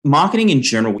marketing in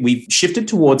general, we've shifted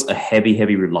towards a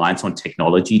heavy reliance on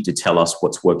technology to tell us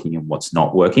what's working and what's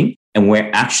not working. And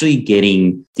we're actually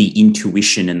getting the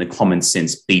intuition and the common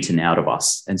sense beaten out of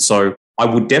us. And so I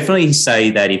would definitely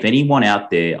say that if anyone out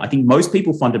there, I think most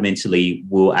people fundamentally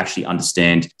will actually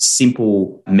understand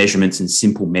simple measurements and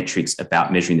simple metrics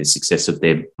about measuring the success of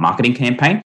their marketing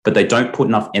campaign, but they don't put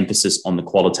enough emphasis on the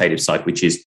qualitative side, which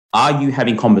is, are you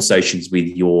having conversations with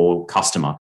your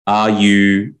customer? Are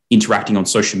you interacting on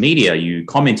social media? Are you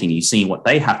commenting? Are you seeing what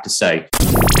they have to say?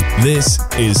 This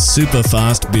is Super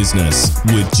Fast Business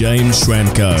with James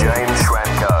Schramko.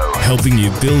 Helping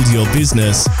you build your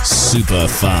business super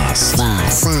fast.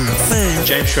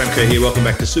 James Schramko here. Welcome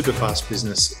back to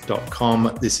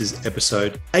superfastbusiness.com. This is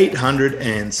episode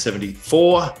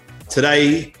 874.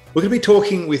 Today, we're going to be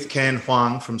talking with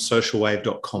Huang from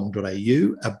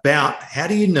socialwave.com.au about how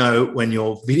do you know when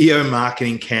your video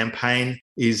marketing campaign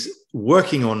is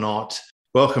working or not.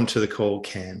 Welcome to the call,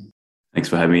 Can. Thanks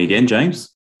for having me again,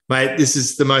 James. Mate, this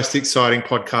is the most exciting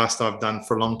podcast I've done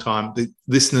for a long time. The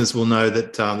listeners will know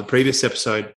that the previous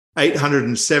episode,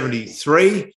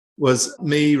 873, was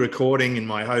me recording in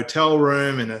my hotel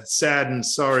room in a sad and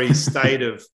sorry state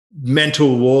of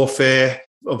mental warfare,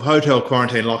 of hotel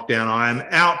quarantine lockdown. I am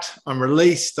out. I'm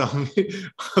released.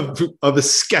 I've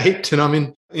escaped, and I'm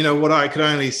in, what I could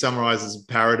only summarize as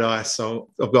paradise. So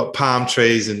I've got palm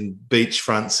trees and beach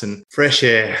fronts and fresh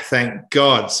air. Thank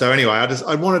God. So anyway,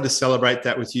 I wanted to celebrate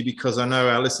that with you because I know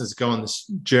our listeners go on this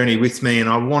journey with me, and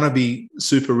I want to be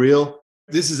super real.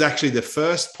 This is actually the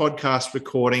first podcast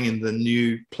recording in the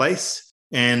new place,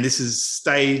 and this is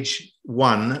stage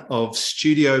 1 of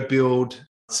studio build.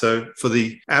 So for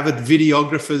the avid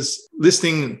videographers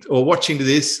listening or watching to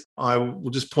this, I will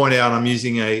just point out I'm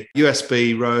using a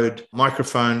USB Rode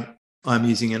microphone. I'm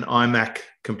using an iMac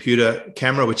computer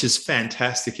camera, which is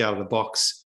fantastic out of the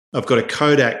box. I've got a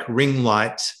Kodak ring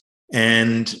light,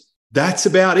 and that's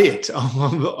about it.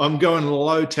 I'm going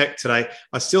low tech today.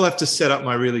 I still have to set up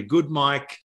my really good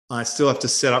mic. I still have to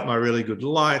set up my really good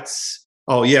lights.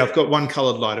 Oh yeah, I've got one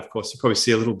colored light, of course. You probably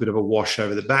see a little bit of a wash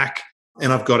over the back.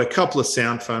 And I've got a couple of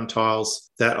sound foam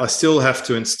tiles that I still have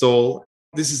to install.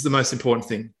 This is the most important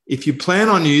thing. If you plan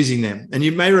on using them, and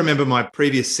you may remember my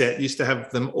previous set used to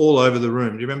have them all over the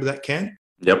room. Do you remember that, Ken?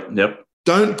 Yep.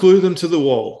 Don't glue them to the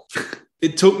wall.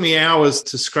 It took me hours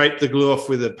to scrape the glue off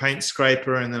with a paint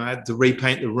scraper, and then I had to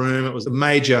repaint the room. It was a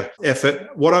major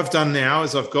effort. What I've done now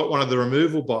is I've got one of the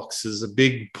removal boxes, a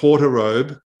big porter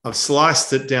robe. I've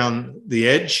sliced it down the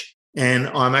edge, and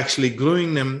I'm actually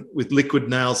gluing them with liquid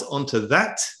nails onto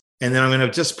that. And then I'm going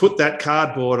to just put that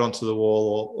cardboard onto the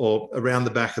wall or around the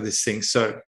back of this thing.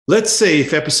 So let's see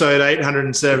if episode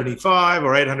 875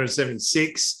 or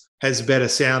 876 has better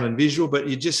sound and visual, but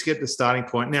you just get the starting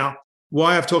point. Now,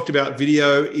 why I've talked about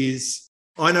video is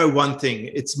I know one thing.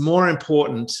 It's more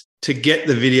important to get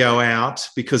the video out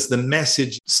because the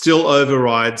message still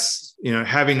overrides,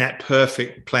 having that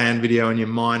perfect planned video in your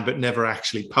mind, but never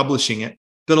actually publishing it.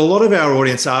 But a lot of our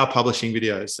audience are publishing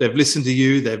videos. They've listened to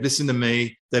you, they've listened to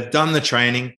me, they've done the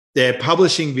training, they're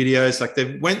publishing videos. Like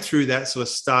they went through that sort of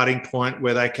starting point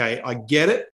where okay, I get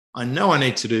it. I know I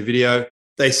need to do video.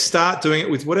 They start doing it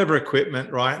with whatever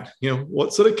equipment, right?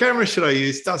 What sort of camera should I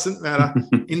use? Doesn't matter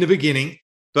in the beginning.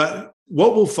 But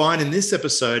what we'll find in this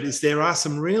episode is there are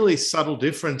some really subtle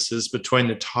differences between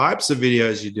the types of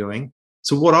videos you're doing.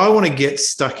 So what I want to get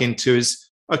stuck into is,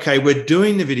 okay, we're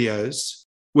doing the videos,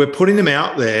 we're putting them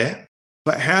out there,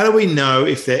 but how do we know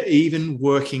if they're even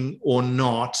working or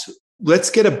not? Let's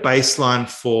get a baseline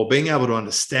for being able to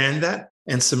understand that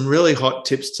and some really hot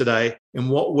tips today and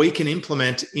what we can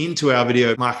implement into our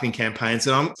video marketing campaigns.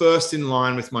 And I'm first in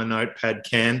line with my notepad,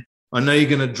 Can. I know you're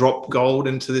going to drop gold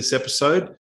into this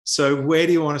episode. So where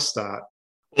do you want to start?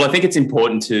 Well, I think it's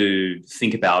important to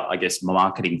think about,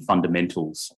 marketing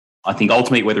fundamentals. I think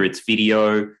ultimately, whether it's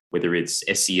video, whether it's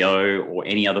SEO or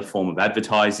any other form of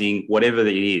advertising, whatever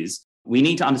it is, we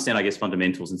need to understand,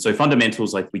 fundamentals. And so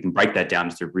fundamentals, we can break that down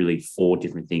into really 4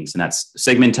 different things. And that's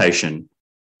segmentation,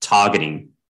 targeting,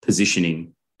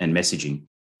 positioning, and messaging.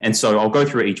 And so I'll go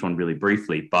through each one really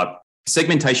briefly, but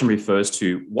segmentation refers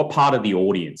to what part of the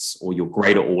audience or your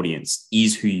greater audience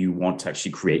is who you want to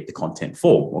actually create the content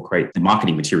for or create the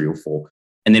marketing material for.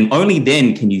 And then only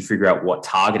then can you figure out what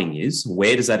targeting is,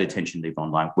 where does that attention live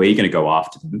online, where you're going to go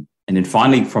after them. And then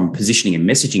finally, from positioning and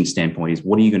messaging standpoint is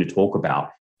what are you going to talk about?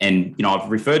 And,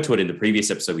 I've referred to it in the previous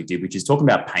episode we did, which is talking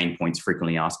about pain points,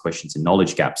 frequently asked questions and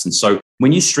knowledge gaps. And so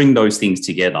when you string those things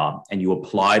together and you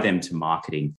apply them to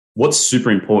marketing, What's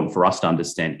super important for us to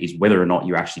understand is whether or not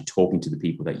you're actually talking to the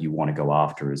people that you want to go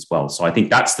after as well. So I think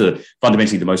that's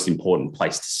fundamentally the most important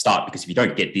place to start, because if you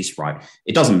don't get this right,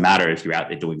 it doesn't matter if you're out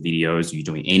there doing videos or you're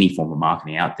doing any form of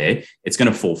marketing out there, it's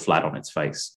going to fall flat on its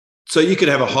face. So you could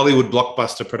have a Hollywood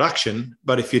blockbuster production,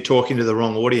 but if you're talking to the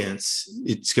wrong audience,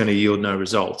 it's going to yield no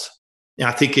result. Now,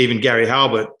 I think even Gary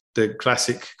Halbert, the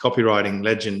classic copywriting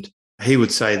legend, he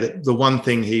would say that the one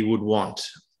thing he would want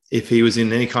if he was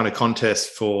in any kind of contest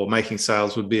for making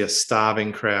sales would be a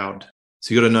starving crowd.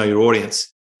 So you got to know your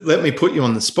audience. Let me put you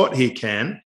on the spot here,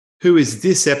 Can. Who is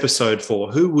this episode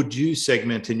for? Who would you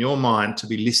segment in your mind to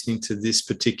be listening to this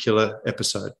particular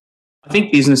episode? I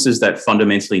think businesses that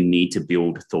fundamentally need to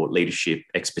build thought leadership,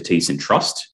 expertise, and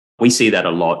trust. We see that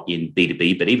a lot in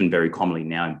B2B, but even very commonly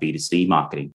now in B2C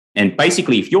marketing. And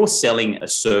basically, if you're selling a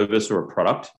service or a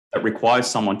product that requires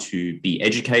someone to be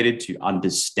educated, to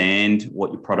understand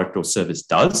what your product or service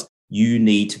does, you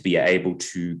need to be able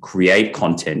to create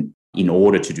content in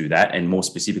order to do that. And more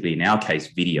specifically, in our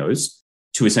case, videos,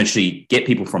 to essentially get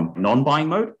people from non-buying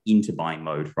mode into buying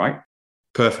mode, right?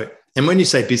 Perfect. And when you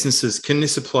say businesses, can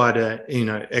this apply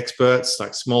to, experts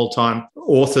like small-time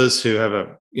authors who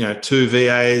have 2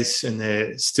 VAs and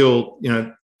they're still,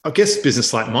 I guess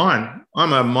business like mine,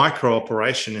 I'm a micro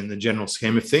operation in the general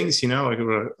scheme of things. I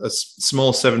got a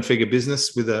small 7-figure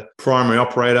business with a primary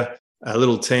operator, a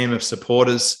little team of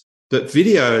supporters. But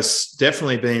video has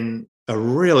definitely been a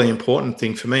really important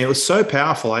thing for me. It was so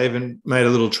powerful. I even made a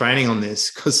little training on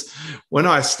this because when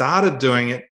I started doing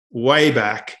it way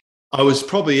back, I was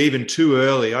probably even too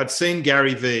early. I'd seen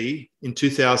Gary Vee in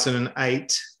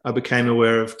 2008. I became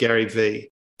aware of Gary Vee.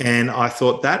 And I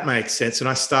thought that makes sense. And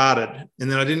I started, and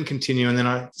then I didn't continue. And then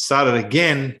I started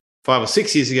again 5 or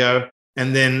 6 years ago.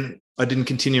 And then I didn't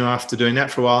continue after doing that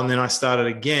for a while. And then I started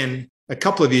again a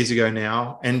couple of years ago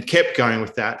now and kept going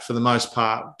with that for the most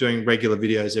part, doing regular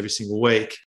videos every single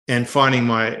week and finding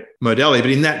my modality.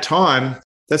 But in that time,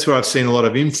 that's where I've seen a lot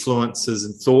of influencers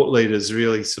and thought leaders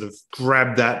really sort of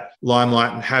grab that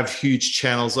limelight and have huge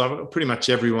channels. Pretty much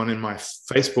everyone in my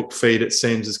Facebook feed, it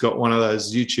seems, has got one of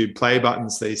those YouTube play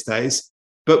buttons these days.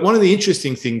 But one of the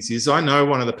interesting things is I know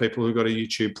one of the people who got a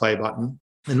YouTube play button,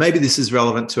 and maybe this is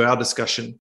relevant to our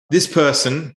discussion. This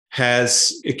person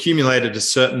has accumulated a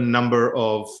certain number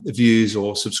of views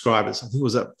or subscribers. I think it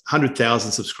was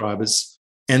 100,000 subscribers.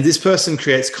 And this person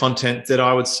creates content that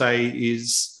I would say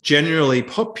is generally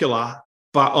popular,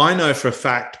 but I know for a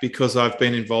fact, because I've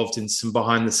been involved in some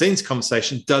behind the scenes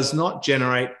conversation, does not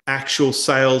generate actual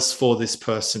sales for this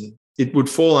person. It would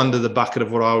fall under the bucket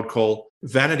of what I would call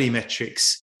vanity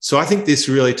metrics. So I think this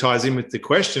really ties in with the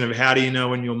question of how do you know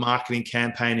when your marketing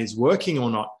campaign is working or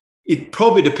not? It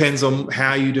probably depends on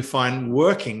how you define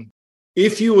working.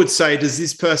 If you would say, does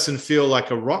this person feel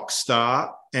like a rock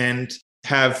star and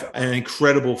have an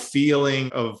incredible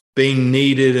feeling of being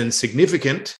needed and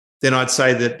significant, then I'd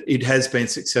say that it has been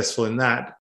successful in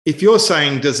that. If you're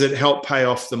saying, does it help pay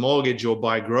off the mortgage or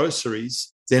buy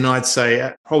groceries, then I'd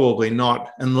say probably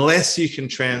not, unless you can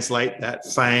translate that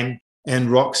fame and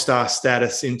rock star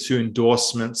status into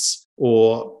endorsements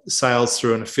or sales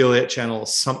through an affiliate channel or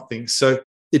something. So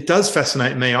it does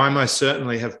fascinate me. I most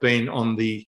certainly have been on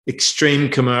the extreme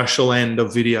commercial end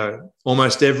of video.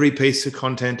 Almost every piece of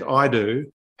content I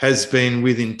do has been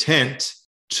with intent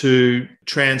to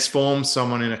transform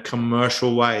someone in a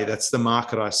commercial way. That's the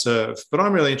market I serve. But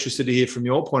I'm really interested to hear from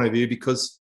your point of view,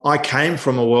 because I came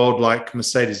from a world like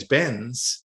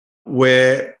Mercedes-Benz,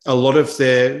 where a lot of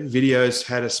their videos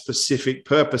had a specific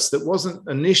purpose that wasn't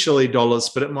initially dollars,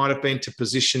 but it might have been to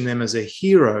position them as a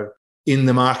hero in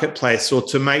the marketplace, or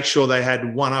to make sure they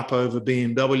had one up over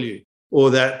BMW, or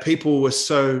that people were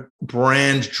so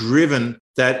brand driven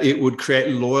that it would create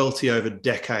loyalty over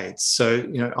decades. So,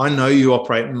 I know you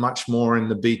operate much more in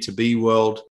the B2B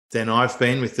world than I've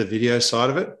been with the video side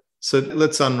of it. So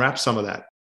let's unwrap some of that.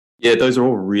 Yeah, those are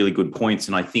all really good points.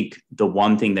 And I think the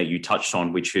one thing that you touched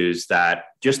on, which is that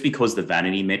just because the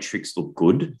vanity metrics look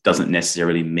good doesn't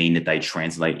necessarily mean that they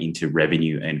translate into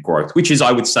revenue and growth, which is,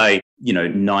 I would say,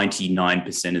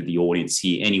 99% of the audience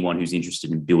here, anyone who's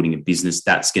interested in building a business,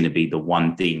 that's going to be the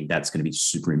one thing that's going to be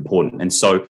super important. And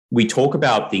so we talk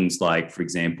about things like, for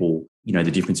example, the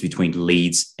difference between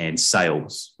leads and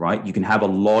sales, right? You can have a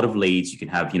lot of leads, you can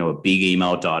have, a big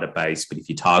email database, but if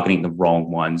you're targeting the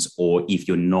wrong ones, or if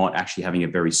you're not actually having a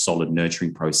very solid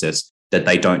nurturing process, that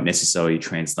they don't necessarily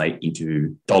translate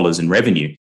into dollars and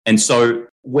revenue. And so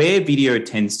where video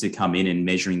tends to come in and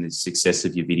measuring the success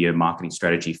of your video marketing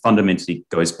strategy fundamentally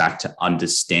goes back to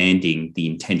understanding the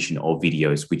intention of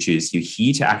videos, which is you're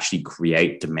here to actually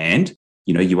create demand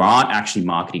you aren't actually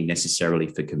marketing necessarily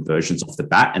for conversions off the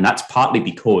bat. And that's partly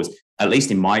because, at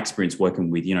least in my experience working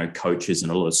with, coaches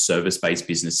and a lot of service-based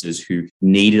businesses who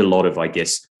needed a lot of, I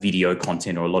guess, video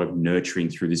content or a lot of nurturing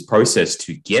through this process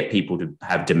to get people to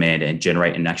have demand and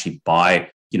generate and actually buy,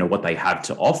 what they have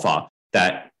to offer,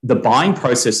 that the buying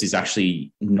process is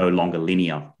actually no longer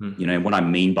linear. And what I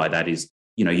mean by that is,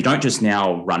 you don't just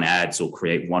now run ads or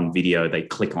create one video, they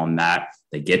click on that,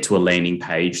 they get to a landing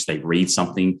page, they read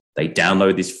something, they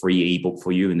download this free ebook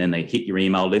for you, and then they hit your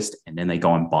email list and then they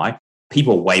go and buy.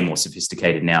 People are way more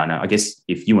sophisticated now. And I guess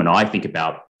if you and I think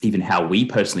about even how we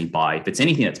personally buy, if it's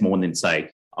anything that's more than, say,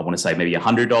 I want to say maybe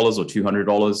 $100 or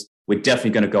 $200, we're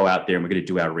definitely going to go out there and we're going to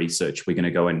do our research. We're going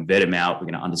to go and vet them out. We're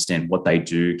going to understand what they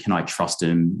do. Can I trust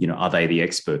them? Are they the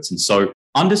experts? And so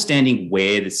understanding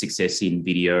where the success in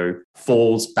video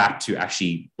falls back to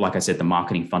actually, like I said, the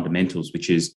marketing fundamentals, which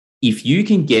is if you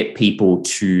can get people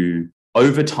to,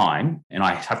 over time, and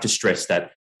I have to stress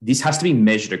that this has to be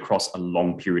measured across a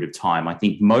long period of time. I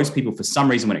think most people, for some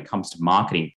reason, when it comes to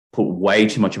marketing, put way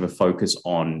too much of a focus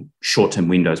on short-term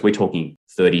windows. We're talking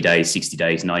 30 days, 60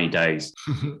 days, 90 days.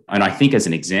 And I think as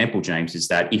an example, James, is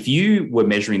that if you were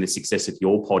measuring the success of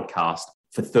your podcast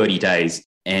for 30 days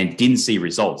and didn't see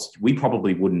results, we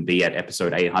probably wouldn't be at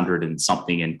episode 800 and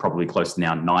something and probably close to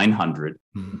now 900.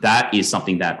 That is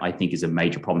something that I think is a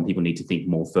major problem. People need to think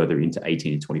more further into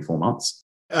 18 and 24 months.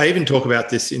 I even talk about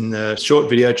this in the short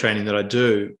video training that I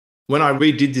do. When I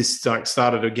redid this,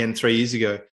 started again 3 years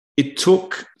ago, it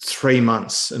took 3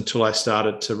 months until I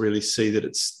started to really see that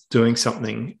it's doing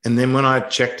something. And then when I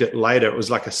checked it later, it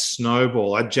was like a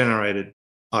snowball. I generated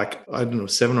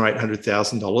 $700,000 or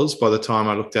 $800,000 by the time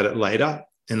I looked at it later.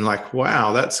 And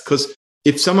wow, that's because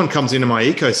if someone comes into my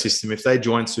ecosystem, if they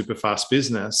join Superfast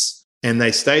Business and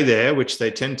they stay there, which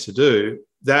they tend to do,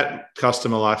 that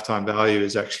customer lifetime value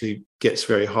actually gets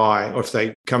very high. Or if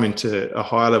they come into a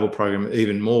higher level program,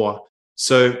 even more.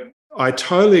 So I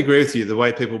totally agree with you, the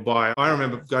way people buy. I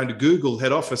remember going to Google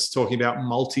head office talking about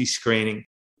multi-screening.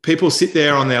 People sit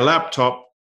there on their laptop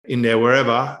in their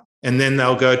wherever, and then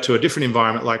they'll go to a different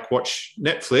environment like watch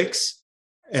Netflix,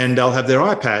 and they'll have their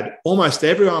iPad. Almost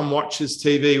everyone watches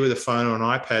TV with a phone or an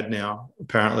iPad now,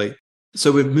 apparently.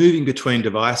 So we're moving between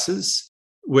devices.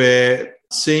 We're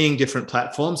seeing different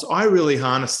platforms. I really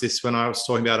harnessed this when I was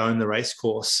talking about Own the Race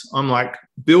course. I'm like,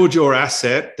 build your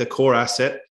asset, the core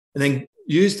asset, and then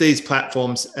use these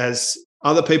platforms as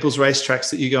other people's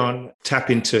racetracks that you go and tap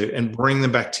into and bring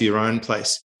them back to your own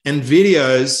place. And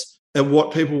videos are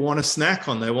what people want to snack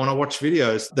on. They want to watch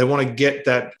videos. They want to get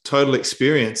that total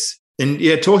experience. And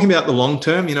talking about the long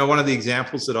term, one of the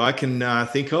examples that I can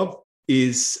think of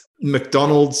is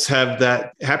McDonald's have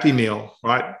that Happy Meal,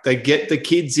 right? They get the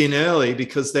kids in early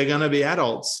because they're going to be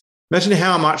adults. Imagine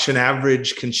how much an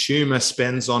average consumer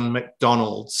spends on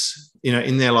McDonald's,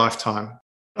 in their lifetime.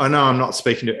 I know I'm not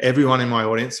speaking to everyone in my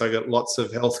audience. I got lots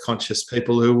of health conscious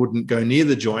people who wouldn't go near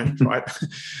the joint, right?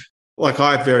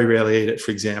 I very rarely eat it,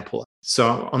 for example.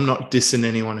 So I'm not dissing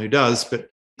anyone who does, but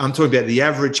I'm talking about the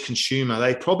average consumer.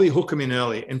 They probably hook them in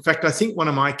early. In fact, I think one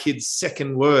of my kids'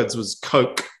 second words was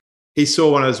Coke. He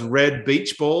saw one of those red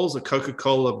beach balls, a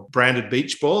Coca-Cola branded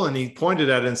beach ball, and he pointed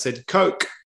at it and said, Coke.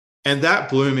 And that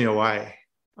blew me away.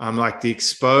 I'm like, the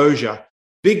exposure.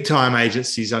 Big time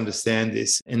agencies understand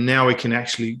this. And now we can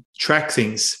actually track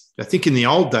things. I think in the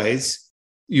old days,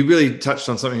 you really touched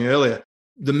on something earlier.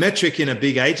 The metric in a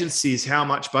big agency is how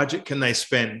much budget can they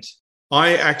spend.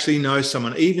 I actually know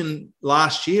someone, even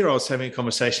last year, I was having a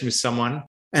conversation with someone,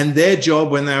 and their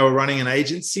job when they were running an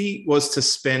agency was to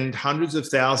spend hundreds of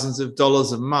thousands of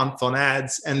dollars a month on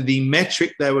ads. And the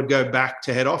metric they would go back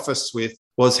to head office with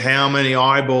was how many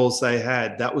eyeballs they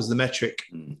had. That was the metric.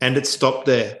 And it stopped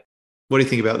there. What do you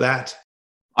think about that?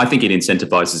 I think it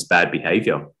incentivizes bad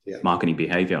behavior, marketing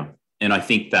behavior. And I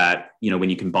think that, when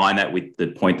you combine that with the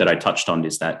point that I touched on,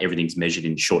 is that everything's measured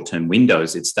in short-term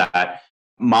windows. It's that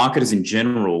marketers in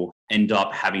general end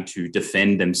up having to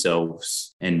defend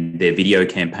themselves and their video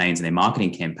campaigns and their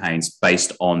marketing campaigns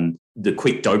based on the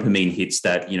quick dopamine hits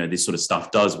that, this sort of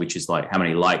stuff does, which is like how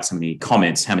many likes, how many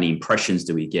comments, how many impressions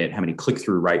do we get, how many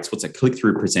click-through rates, what's a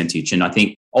click-through percentage? And I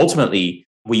think ultimately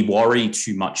we worry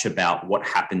too much about what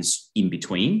happens in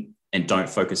between and don't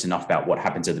focus enough about what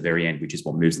happens at the very end, which is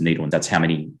what moves the needle. And that's how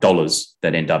many dollars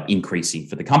that end up increasing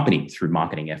for the company through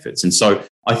marketing efforts. And so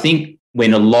I think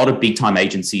when a lot of big time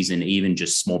agencies and even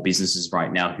just small businesses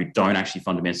right now who don't actually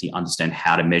fundamentally understand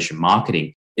how to measure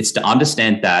marketing, it's to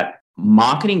understand that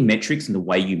marketing metrics and the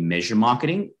way you measure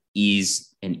marketing is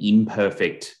an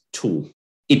imperfect tool.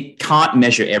 It can't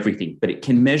measure everything, but it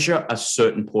can measure a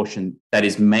certain portion that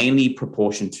is mainly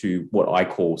proportion to what I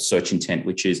call search intent,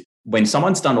 which is when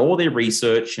someone's done all their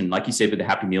research, and like you said, with the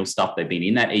Happy Meal stuff, they've been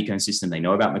in that ecosystem, they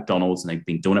know about McDonald's and they've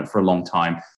been doing it for a long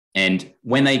time. And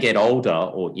when they get older,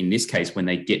 or in this case, when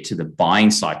they get to the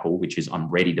buying cycle, which is I'm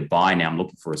ready to buy now, I'm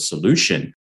looking for a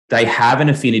solution, they have an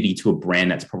affinity to a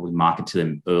brand that's probably marketed to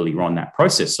them earlier on that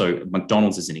process. So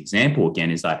McDonald's as an example,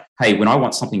 again, is that, hey, when I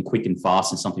want something quick and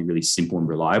fast and something really simple and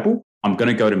reliable, I'm going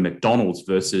to go to McDonald's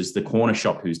versus the corner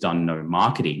shop who's done no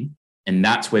marketing. And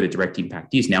that's where the direct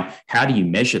impact is. Now, how do you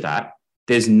measure that?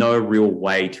 There's no real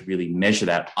way to really measure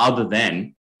that other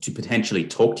than to potentially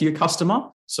talk to your customer.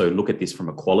 So look at this from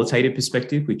a qualitative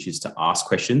perspective, which is to ask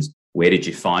questions. Where did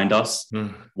you find us?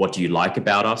 What do you like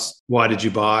about us? Why did you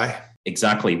buy?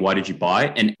 Exactly. Why did you buy?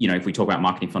 And, if we talk about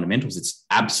marketing fundamentals, it's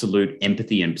absolute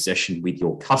empathy and obsession with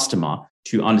your customer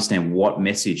to understand what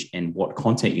message and what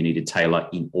content you need to tailor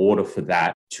in order for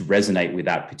that to resonate with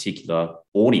that particular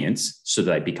audience so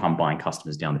that they become buying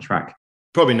customers down the track.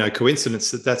 Probably no coincidence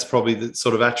that that's probably the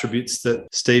sort of attributes that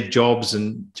Steve Jobs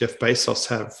and Jeff Bezos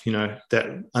have,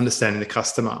 that understanding the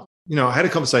customer. I had a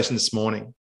conversation this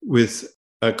morning with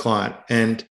a client,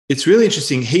 and it's really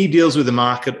interesting. He deals with the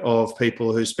market of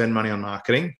people who spend money on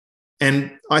marketing.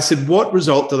 And I said, what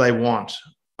result do they want?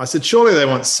 I said, surely they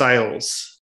want sales.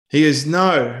 He goes,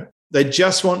 no, they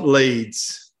just want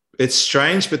leads. It's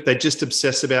strange, but they just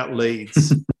obsess about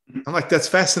leads. I'm like, that's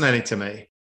fascinating to me.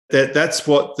 That's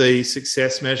what the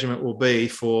success measurement will be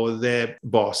for their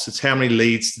boss. It's how many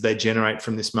leads did they generate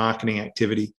from this marketing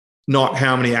activity, not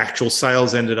how many actual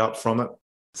sales ended up from it.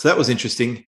 So that was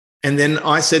interesting. And then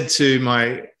I said to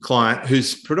my client,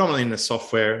 who's predominantly in the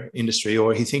software industry,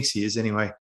 or he thinks he is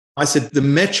anyway, I said, the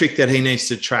metric that he needs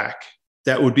to track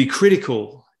that would be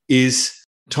critical is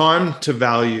time to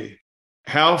value.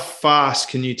 How fast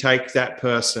can you take that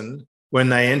person when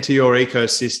they enter your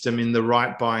ecosystem in the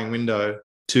right buying window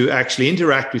to actually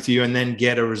interact with you and then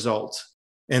get a result?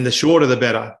 And the shorter, the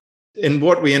better. And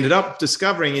what we ended up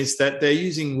discovering is that they're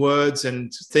using words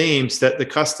and themes that the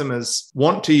customers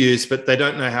want to use, but they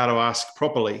don't know how to ask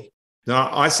properly.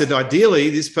 Now, I said, ideally,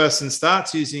 this person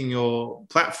starts using your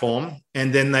platform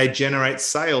and then they generate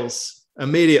sales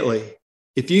immediately.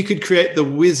 If you could create the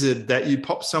wizard that you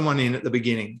pop someone in at the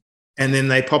beginning and then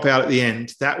they pop out at the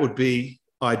end, that would be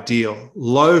ideal.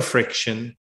 Low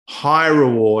friction, high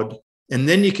reward. And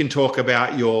then you can talk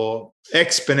about your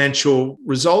exponential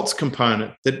results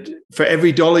component, that for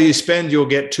every dollar you spend, you'll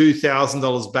get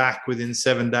 $2,000 back within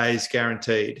 7 days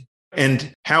guaranteed.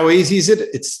 And how easy is it?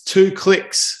 It's 2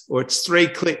 clicks or it's 3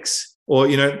 clicks. Or,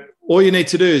 all you need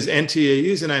to do is enter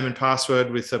your username and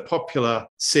password with a popular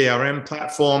CRM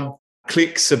platform,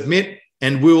 click submit,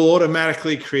 and we'll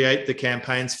automatically create the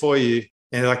campaigns for you.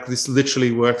 And this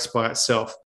literally works by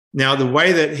itself. Now, the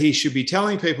way that he should be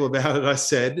telling people about it, I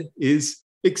said, is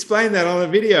explain that on a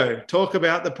video. Talk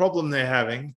about the problem they're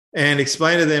having and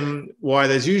explain to them why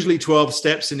there's usually 12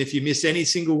 steps. And if you miss any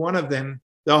single one of them,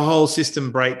 the whole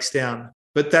system breaks down.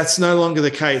 But that's no longer the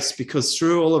case, because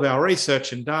through all of our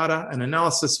research and data and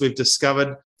analysis, we've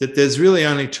discovered that there's really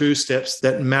only 2 steps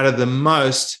that matter the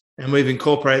most. And we've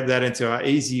incorporated that into our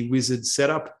easy wizard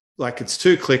setup. It's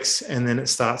 2 clicks and then it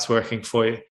starts working for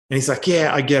you. And he's like,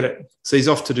 yeah, I get it. So he's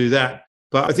off to do that.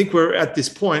 But I think we're at this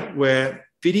point where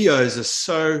videos are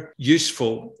so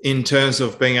useful in terms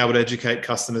of being able to educate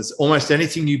customers. Almost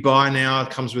anything you buy now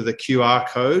comes with a QR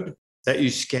code that you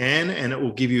scan, and it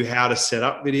will give you how to set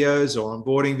up videos or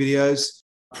onboarding videos.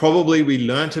 Probably we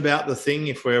learnt about the thing,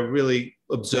 if we're really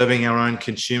observing our own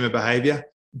consumer behavior,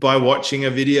 by watching a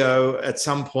video at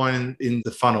some point in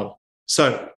the funnel.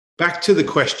 So back to the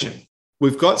question.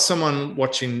 We've got someone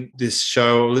watching this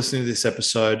show or listening to this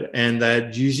episode, and they're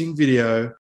using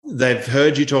video. They've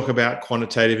heard you talk about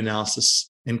quantitative analysis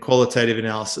and qualitative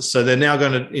analysis. So they're now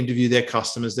going to interview their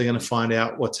customers. They're going to find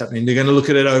out what's happening. They're going to look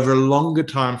at it over a longer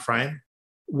time frame.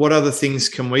 What other things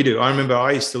can we do? I remember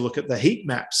I used to look at the heat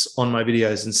maps on my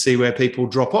videos and see where people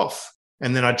drop off.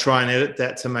 And then I'd try and edit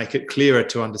that to make it clearer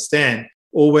to understand.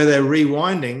 Or where they're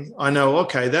rewinding, I know,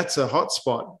 okay, that's a hot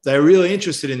spot. They're really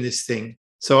interested in this thing.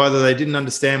 So either they didn't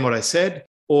understand what I said,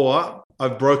 or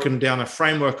I've broken down a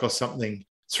framework or something,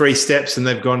 3 steps, and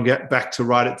they've gone back to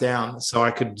write it down. So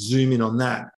I could zoom in on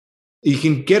that. You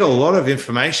can get a lot of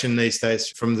information these days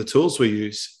from the tools we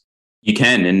use. You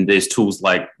can. And there's tools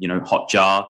like,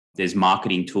 Hotjar. There's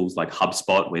marketing tools like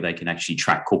HubSpot where they can actually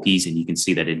track cookies and you can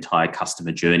see that entire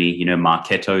customer journey.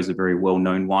 Marketo is a very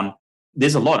well-known one.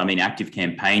 There's a lot.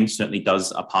 ActiveCampaign certainly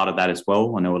does a part of that as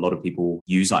well. I know a lot of people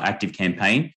use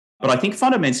ActiveCampaign. But I think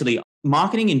fundamentally,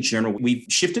 marketing in general, we've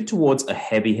shifted towards a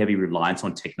heavy reliance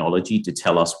on technology to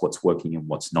tell us what's working and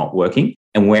what's not working.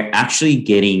 And we're actually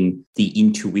getting the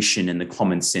intuition and the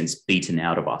common sense beaten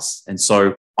out of us. And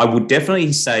so I would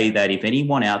definitely say that if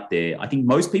anyone out there, I think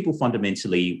most people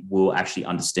fundamentally will actually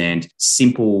understand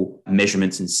simple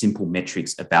measurements and simple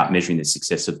metrics about measuring the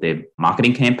success of their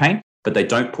marketing campaign, but they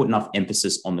don't put enough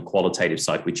emphasis on the qualitative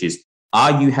side, which is,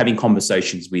 are you having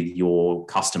conversations with your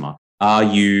customer? Are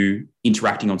you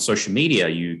interacting on social media? Are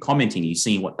you commenting? Are you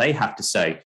seeing what they have to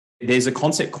say? There's a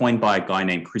concept coined by a guy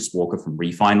named Chris Walker from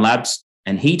Refine Labs,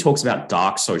 and he talks about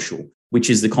dark social, which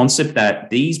is the concept that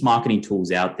these marketing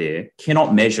tools out there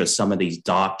cannot measure some of these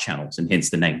dark channels, and hence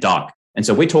the name dark. And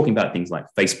so we're talking about things like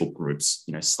Facebook groups,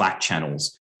 Slack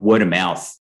channels, word of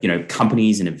mouth,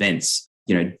 companies and events,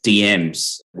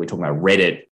 DMs. We're talking about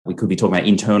Reddit. We could be talking about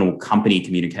internal company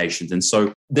communications. And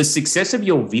so the success of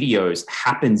your videos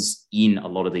happens in a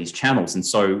lot of these channels. And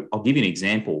so I'll give you an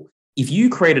example. If you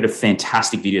created a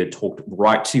fantastic video that talked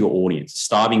right to your audience,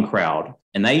 starving crowd,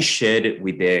 and they shared it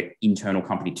with their internal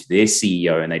company to their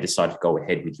CEO, and they decided to go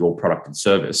ahead with your product and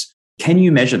service, can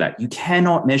you measure that? You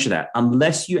cannot measure that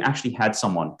unless you actually had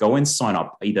someone go and sign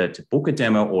up either to book a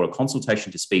demo or a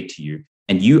consultation to speak to you.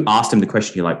 And you asked them the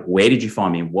question, you're like, where did you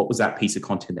find me? And what was that piece of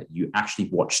content that you actually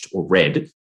watched or read?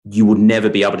 You will never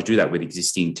be able to do that with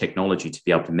existing technology to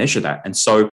be able to measure that. And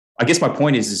so I guess my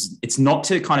point is it's not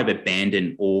to kind of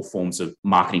abandon all forms of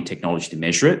marketing technology to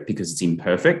measure it because it's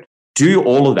imperfect. Do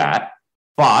all of that,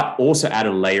 but also add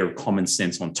a layer of common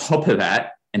sense on top of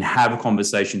that and have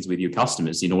conversations with your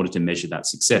customers in order to measure that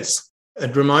success.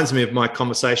 It reminds me of my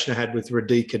conversation I had with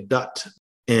Radhika Dutt,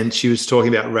 and she was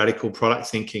talking about radical product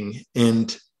thinking.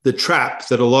 And the trap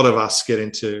that a lot of us get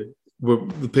into,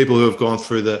 the people who have gone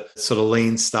through the sort of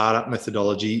lean startup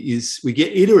methodology, is we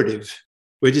get iterative.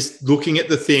 We're just looking at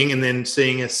the thing and then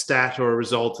seeing a stat or a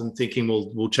result and thinking,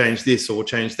 well, we'll change this or we'll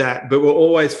change that. But we're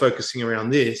always focusing around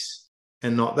this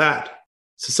and not that.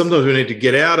 So sometimes we need to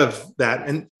get out of that.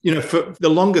 And, for the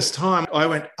longest time, I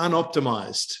went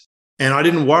unoptimized and I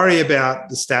didn't worry about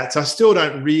the stats. I still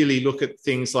don't really look at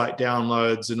things like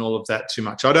downloads and all of that too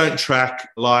much. I don't track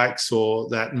likes or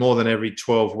that more than every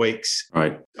 12 weeks.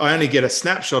 Right. I only get a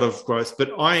snapshot of growth,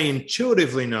 but I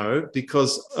intuitively know,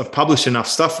 because I've published enough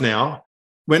stuff now,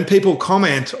 when people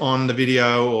comment on the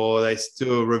video or they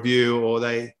do a review or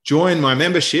they join my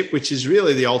membership, which is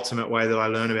really the ultimate way that I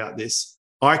learn about this,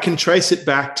 I can trace it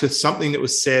back to something that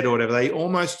was said or whatever. They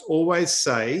almost always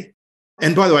say,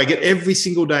 and by the way, I get every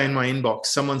single day in my inbox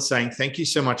someone saying, thank you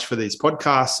so much for these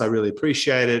podcasts. I really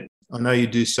appreciate it. I know you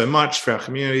do so much for our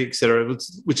community, et cetera,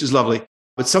 which is lovely.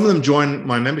 But some of them join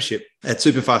my membership at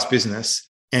Superfast Business.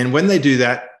 And when they do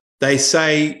that, they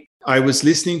say, I was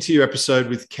listening to your episode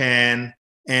with Can,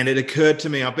 and it occurred to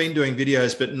me, I've been doing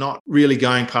videos, but not really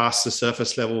going past the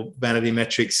surface level vanity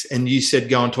metrics. And you said,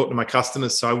 go and talk to my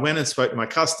customers. So I went and spoke to my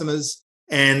customers,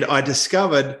 and I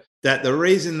discovered that the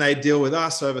reason they deal with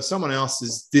us over someone else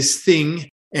is this thing.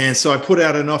 And so I put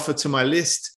out an offer to my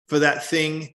list for that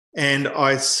thing, and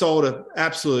I sold a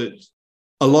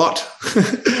lot,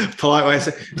 polite way to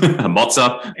say. A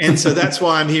mozza. And so that's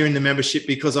why I'm here in the membership,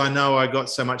 because I know I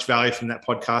got so much value from that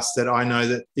podcast that I know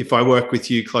that if I work with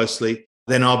you closely,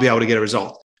 then I'll be able to get a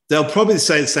result. They'll probably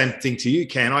say the same thing to you,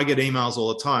 Ken. I get emails all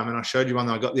the time. And I showed you one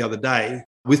that I got the other day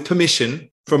with permission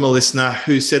from a listener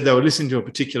who said they were listening to a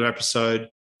particular episode.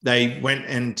 They went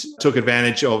and took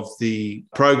advantage of the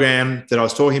program that I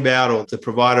was talking about or the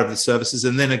provider of the services.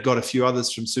 And then it got a few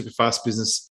others from Superfast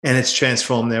Business, and it's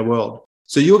transformed their world.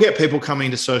 So you'll get people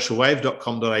coming to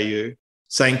socialwave.com.au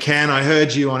saying, Ken, I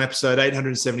heard you on episode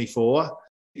 874.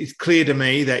 It's clear to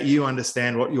me that you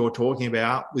understand what you're talking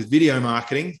about with video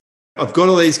marketing. I've got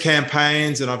all these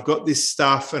campaigns and I've got this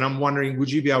stuff, and I'm wondering, would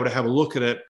you be able to have a look at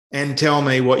it and tell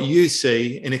me what you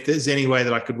see and if there's any way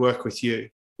that I could work with you?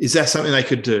 Is that something they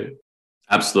could do?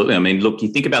 Absolutely. I mean, look, you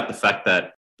think about the fact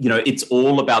that, it's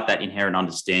all about that inherent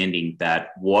understanding that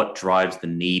what drives the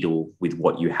needle with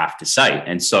what you have to say.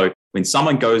 And so when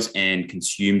someone goes and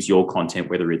consumes your content,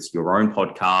 whether it's your own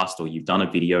podcast or you've done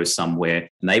a video somewhere,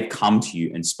 and they've come to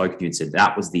you and spoken to you and said,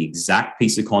 that was the exact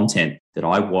piece of content that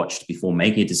I watched before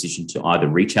making a decision to either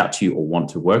reach out to you or want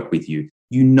to work with you,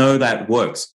 that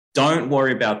works. Don't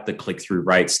worry about the click-through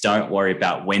rates. Don't worry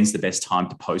about when's the best time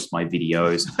to post my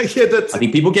videos. I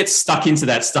think people get stuck into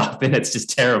that stuff, and it's just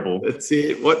terrible. That's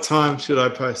it. What time should I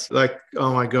post?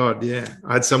 Oh my God, yeah.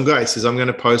 I had some guy who says, I'm going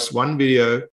to post one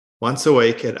video once a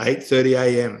week at 8:30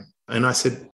 a.m. And I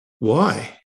said, why?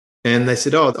 And they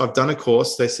said, I've done a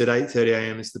course. They said 8:30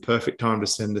 a.m. is the perfect time to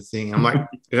send a thing. I'm like,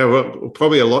 well,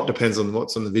 probably a lot depends on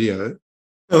what's on the video.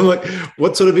 I'm like,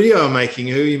 what sort of video am I making?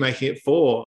 Who are you making it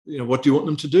for? What do you want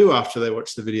them to do after they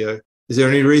watch the video? Is there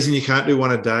any reason you can't do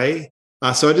one a day?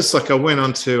 So I went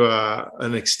on to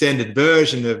an extended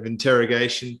version of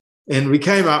interrogation. And we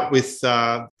came up with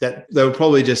that they were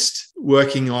probably just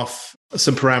working off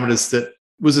some parameters that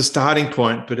was a starting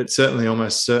point, but it certainly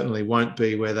almost certainly won't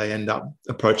be where they end up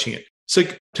approaching it. So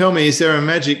tell me, is there a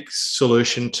magic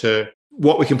solution to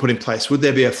what we can put in place? Would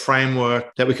there be a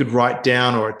framework that we could write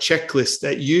down or a checklist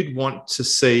that you'd want to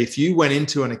see if you went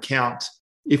into an account?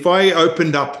 If I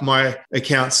opened up my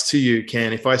accounts to you,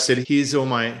 Ken, if I said, here's all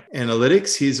my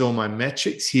analytics, here's all my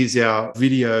metrics, here's our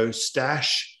video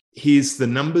stash, here's the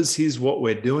numbers, here's what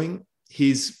we're doing,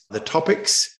 here's the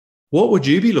topics, what would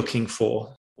you be looking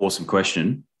for? Awesome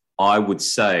question. I would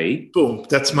say... Boom,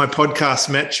 that's my podcast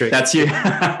metric. That's you.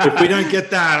 If we don't get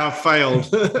that, I've failed.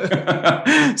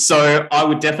 So I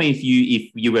would definitely,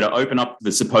 if you were to open up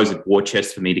the supposed war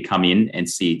chest for me to come in and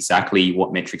see exactly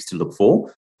what metrics to look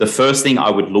for, the first thing I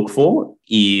would look for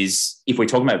is, if we're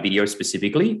talking about video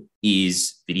specifically,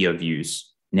 is video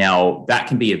views. Now, that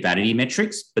can be a vanity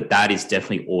metrics, but that is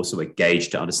definitely also a gauge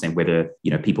to understand whether,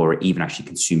 people are even actually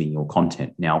consuming your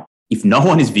content. Now, if no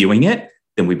one is viewing it,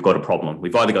 then we've got a problem.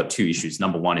 We've either got two issues.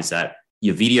 Number one is that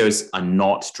your videos are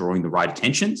not drawing the right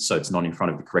attention, so it's not in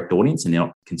front of the correct audience and they're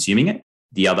not consuming it.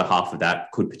 The other half of that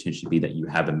could potentially be that you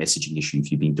have a messaging issue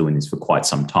if you've been doing this for quite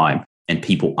some time and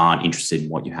people aren't interested in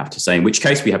what you have to say, in which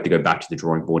case we have to go back to the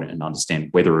drawing board and understand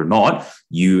whether or not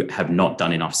you have not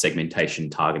done enough segmentation,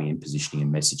 targeting and positioning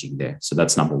and messaging there. So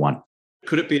that's number one.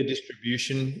 Could it be a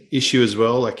distribution issue as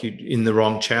well, like you're in the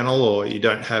wrong channel or you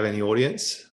don't have any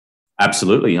audience?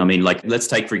 Absolutely. I mean, let's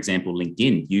take, for example,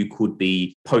 LinkedIn. You could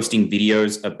be posting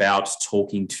videos about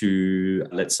talking to,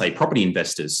 let's say, property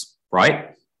investors,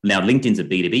 right? Now, LinkedIn's a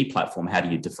B2B platform. How do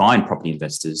you define property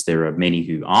investors? There are many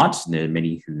who aren't, and there are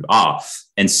many who are.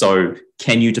 And so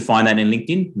can you define that in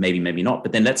LinkedIn? Maybe, maybe not.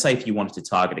 But then let's say if you wanted to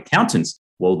target accountants,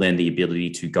 well, then the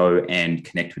ability to go and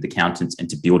connect with accountants and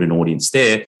to build an audience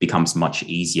there becomes much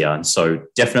easier. And so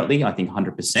definitely, I think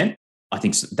 100%. I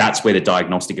think that's where the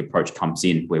diagnostic approach comes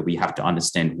in, where we have to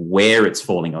understand where it's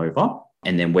falling over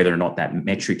and then whether or not that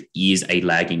metric is a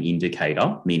lagging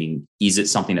indicator, meaning is it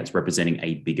something that's representing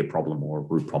a bigger problem or a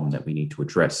root problem that we need to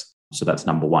address? So that's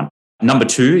number one. Number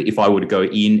two, if I were to go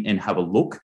in and have a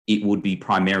look, it would be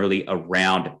primarily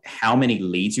around how many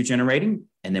leads you're generating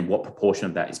and then what proportion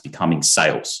of that is becoming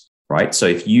sales, right? So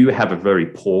if you have a very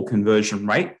poor conversion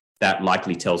rate, that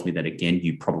likely tells me that, again,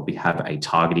 you probably have a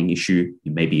targeting issue.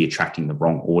 You may be attracting the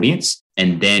wrong audience.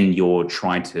 And then you're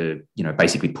trying to,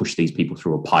 basically push these people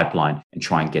through a pipeline and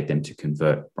try and get them to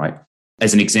convert, right?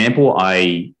 As an example,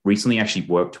 I recently actually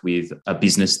worked with a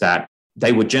business that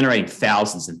they were generating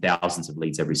thousands and thousands of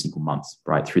leads every single month,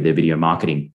 right, through their video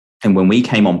marketing. And when we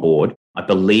came on board, I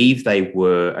believe they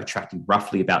were attracting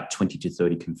roughly about 20 to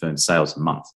 30 confirmed sales a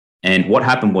month. And what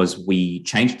happened was we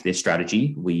changed their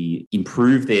strategy. We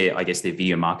improved their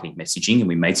video marketing messaging, and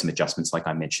we made some adjustments, like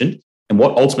I mentioned. And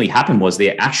what ultimately happened was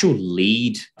their actual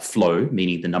lead flow,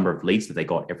 meaning the number of leads that they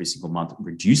got every single month,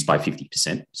 reduced by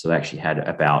 50%. So they actually had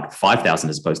about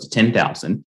 5,000 as opposed to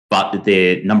 10,000, but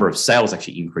their number of sales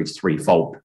actually increased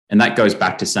threefold. And that goes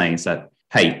back to saying is that,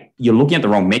 hey, you're looking at the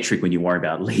wrong metric when you worry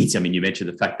about leads. I mean, you mentioned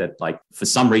the fact that, for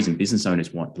some reason, business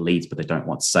owners want leads, but they don't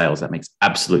want sales. That makes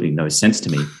absolutely no sense to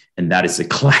me. And that is a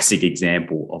classic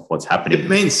example of what's happening. It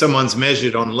means someone's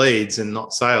measured on leads and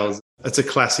not sales. It's a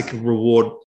classic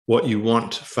reward what you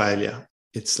want failure.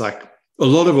 It's like a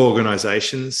lot of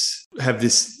organizations have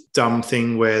this dumb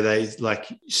thing where they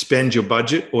spend your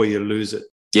budget or you lose it.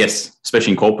 Yes,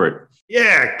 especially in corporate.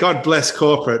 Yeah, God bless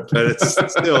corporate, but it's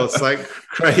still, it's like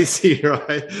crazy,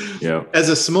 right? Yeah. As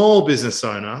a small business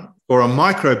owner or a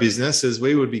micro business, as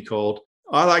we would be called,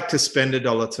 I like to spend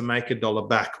 $1 to make $1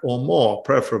 back or more,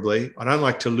 preferably. I don't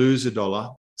like to lose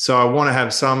 $1. So I want to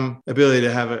have some ability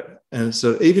to have it. And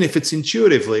so even if it's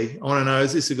intuitively, I want to know,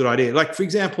 is this a good idea? Like, for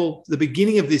example, the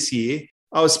beginning of this year,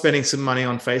 I was spending some money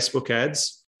on Facebook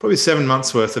ads, probably 7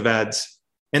 months worth of ads,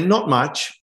 and not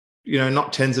much,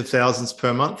 not tens of thousands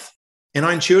per month. And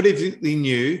I intuitively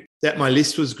knew that my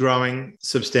list was growing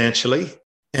substantially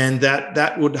and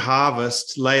that would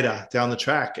harvest later down the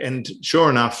track. And sure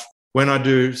enough, when I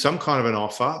do some kind of an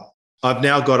offer, I've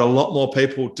now got a lot more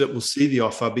people that will see the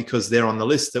offer because they're on the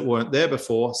list that weren't there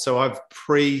before. So I've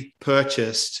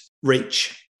pre-purchased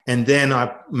reach and then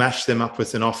I match them up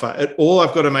with an offer. All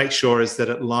I've got to make sure is that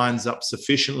it lines up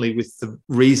sufficiently with the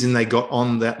reason they got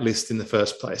on that list in the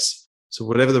first place. So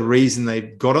whatever the reason they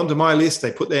got onto my list,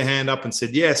 they put their hand up and said,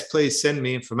 yes, please send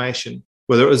me information.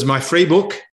 Whether it was my free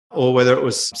book or whether it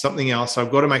was something else,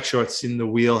 I've got to make sure it's in the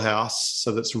wheelhouse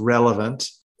so that's relevant.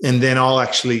 And then I'll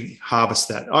actually harvest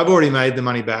that. I've already made the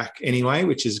money back anyway,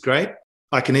 which is great.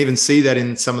 I can even see that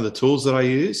in some of the tools that I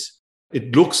use.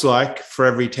 It looks like for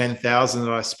every 10,000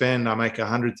 that I spend, I make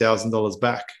 $100,000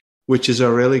 back. which is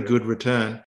a really good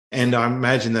return. And I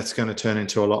imagine that's going to turn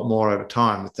into a lot more over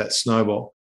time with that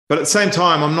snowball. But at the same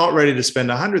time, I'm not ready to spend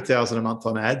 $100,000 a month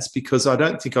on ads because I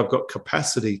don't think I've got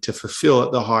capacity to fulfill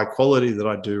at the high quality that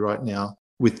I do right now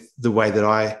with the way that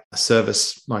I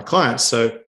service my clients.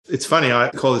 So it's funny, I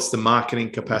call this the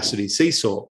marketing capacity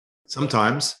seesaw.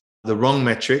 Sometimes the wrong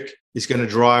metric is going to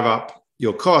drive up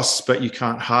your costs, but you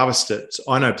can't harvest it. So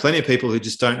I know plenty of people who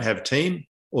just don't have team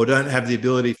or don't have the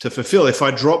ability to fulfill. If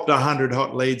I dropped 100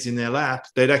 hot leads in their lap,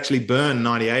 they'd actually burn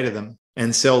 98 of them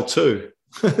and sell 2.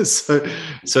 So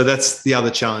that's the other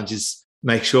challenge, is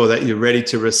make sure that you're ready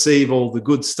to receive all the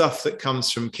good stuff that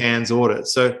comes from Cannes audit.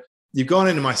 So you've gone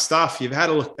into my stuff, you've had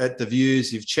a look at the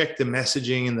views, you've checked the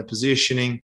messaging and the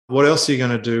positioning. What else are you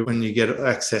going to do when you get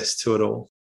access to it all?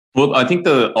 Well, I think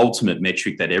the ultimate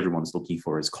metric that everyone's looking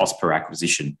for is cost per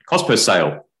acquisition, cost per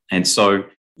sale. And so,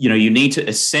 you need to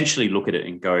essentially look at it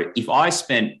and go, if I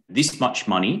spent this much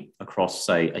money across,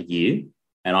 say, a year,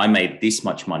 and I made this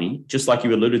much money, just like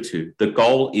you alluded to, the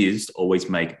goal is to always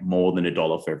make more than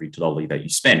 $1 for every $1 that you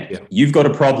spend. Yeah. You've got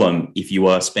a problem if you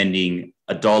are spending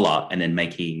 $1 and then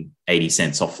making 80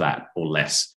 cents off that or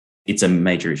less. It's a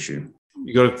major issue.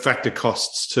 You got to factor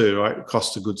costs too, right?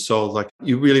 Cost of goods sold. Like,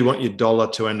 you really want your dollar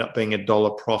to end up being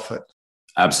 $1 profit.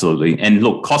 Absolutely. And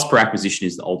look, cost per acquisition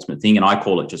is the ultimate thing. And I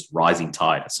call it just rising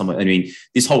tide.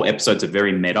 This whole episode's a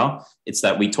very meta. It's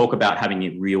that we talk about having a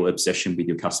real obsession with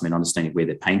your customer and understanding where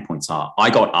their pain points are.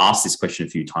 I got asked this question a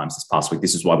few times this past week.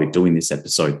 This is why we're doing this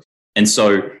episode. And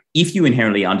so if you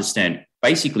inherently understand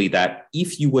basically that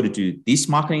if you were to do this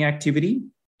marketing activity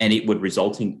and it would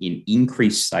resulting in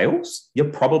increased sales, you're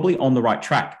probably on the right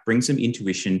track. Bring some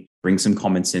intuition, bring some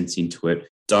common sense into it.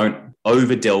 Don't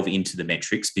over delve into the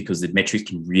metrics because the metrics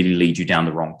can really lead you down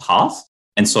the wrong path.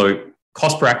 And so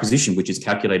cost per acquisition, which is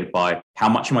calculated by how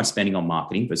much am I spending on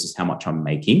marketing versus how much I'm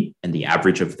making, and the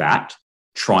average of that,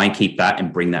 try and keep that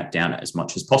and bring that down as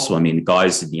much as possible. I mean,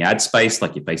 guys in the ad space,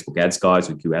 like your Facebook ads guys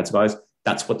or Q ads guys,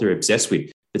 that's what they're obsessed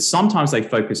with. But sometimes they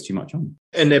focus too much on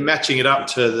it. And they're matching it up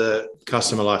to the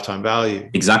customer lifetime value.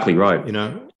 Exactly right.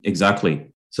 Exactly.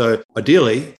 So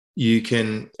ideally, you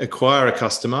can acquire a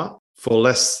customer for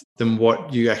less than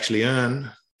what you actually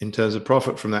earn in terms of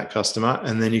profit from that customer.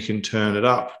 And then you can turn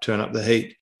up the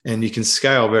heat, and you can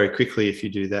scale very quickly if you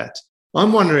do that.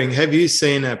 I'm wondering, have you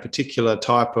seen a particular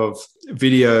type of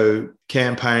video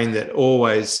campaign that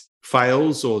always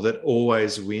fails or that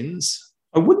always wins?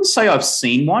 I wouldn't say I've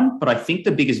seen one, but I think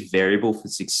the biggest variable for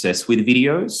success with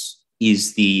videos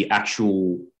is the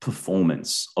actual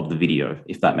performance of the video,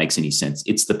 if that makes any sense.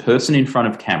 It's the person in front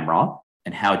of camera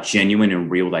and how genuine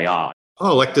and real they are.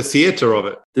 Oh, like the theatre of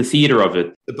it. The theatre of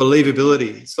it. The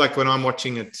believability. It's like when I'm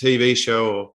watching a TV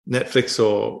show or Netflix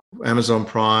or Amazon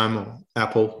Prime or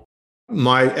Apple.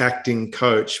 My acting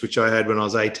coach, which I had when I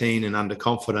was 18 and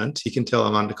underconfident, you can tell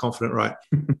I'm underconfident, right?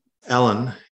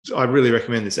 Alan, I really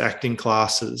recommend this, acting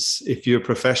classes. If you're a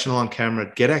professional on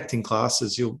camera, get acting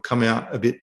classes. You'll come out a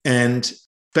bit. And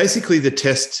basically the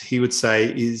test, he would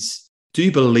say, is, do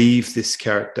you believe this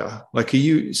character? Like, are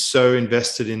you so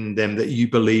invested in them that you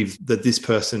believe that this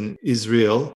person is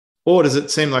real? Or does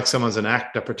it seem like someone's an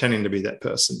actor pretending to be that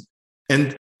person?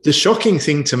 And the shocking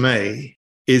thing to me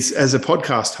is, as a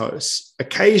podcast host,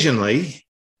 occasionally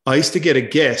I used to get a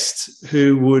guest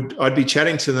who I'd be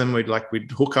chatting to them.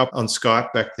 We'd hook up on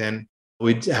Skype back then.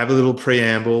 We'd have a little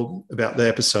preamble about the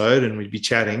episode and we'd be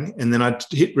chatting. And then I'd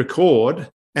hit record,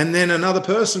 and then another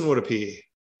person would appear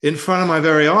in front of my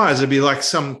very eyes. It'd be like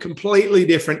some completely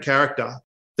different character.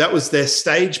 That was their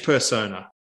stage persona.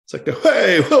 It's like,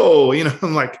 hey, whoa,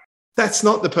 I'm like, that's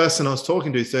not the person I was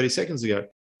talking to 30 seconds ago.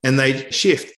 And they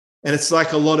shift. And it's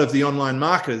like a lot of the online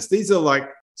marketers. These are like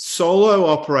solo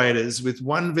operators with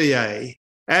one VA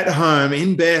at home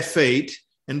in bare feet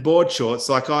and board shorts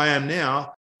like I am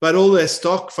now, but all their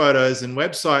stock photos and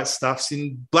website stuff's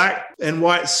in black and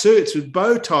white suits with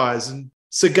bow ties and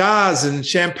cigars and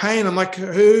champagne. I'm like,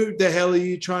 who the hell are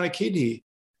you trying to kid here?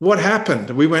 What happened?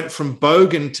 We went from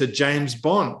Bogan to James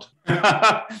Bond.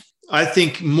 I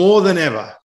think more than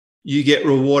ever, you get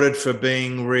rewarded for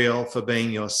being real, for being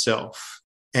yourself.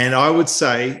 And I would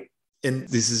say, and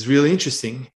this is really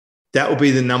interesting, that will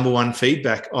be the number one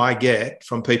feedback I get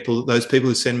from people, those people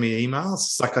who send me emails.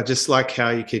 It's like, I just like how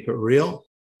you keep it real.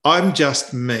 I'm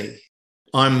just me.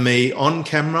 I'm me on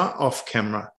camera, off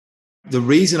camera. The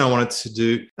reason I wanted to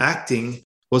do acting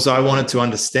was I wanted to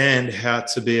understand how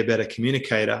to be a better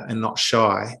communicator and not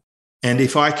shy. And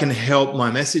if I can help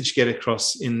my message get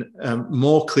across in a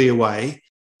more clear way,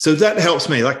 so that helps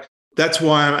me. Like, that's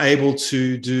why I'm able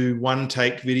to do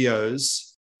one-take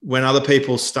videos when other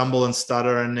people stumble and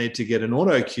stutter and need to get an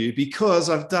auto cue, because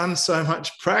I've done so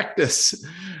much practice.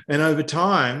 And over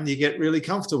time, you get really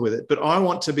comfortable with it. But I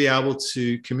want to be able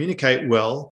to communicate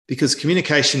well, because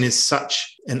communication is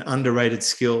such an underrated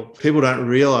skill. People don't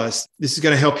realize this is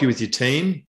going to help you with your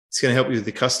team. It's going to help you with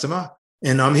the customer.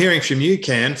 And I'm hearing from you,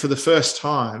 Can, for the first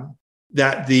time,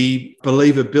 that the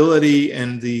believability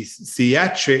and the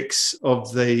theatrics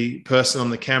of the person on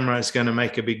the camera is going to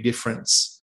make a big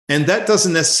difference. And that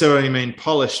doesn't necessarily mean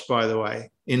polished, by the way.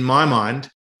 In my mind,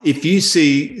 if you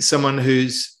see someone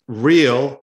who's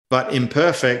real but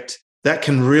imperfect, that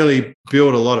can really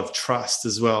build a lot of trust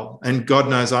as well. And God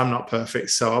knows I'm not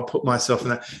perfect, so I'll put myself in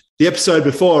that. The episode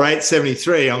before,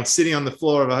 873, I'm sitting on the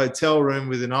floor of a hotel room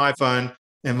with an iPhone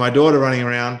and my daughter running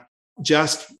around,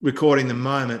 just recording the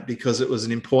moment because it was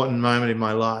an important moment in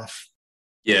my life.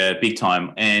 Yeah, big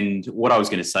time. And what I was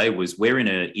going to say was we're in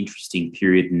an interesting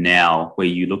period now where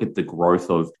you look at the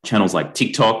growth of channels like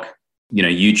TikTok,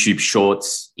 YouTube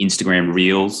Shorts, Instagram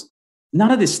Reels. None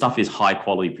of this stuff is high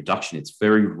quality production. It's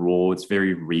very raw. It's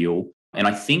very real. And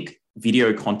I think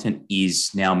video content is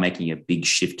now making a big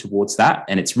shift towards that.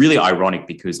 And it's really ironic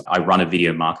because I run a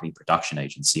video marketing production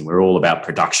agency. We're all about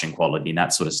production quality and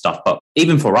that sort of stuff. But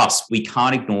even for us, we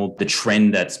can't ignore the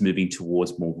trend that's moving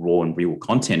towards more raw and real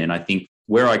content. And I think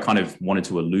where I kind of wanted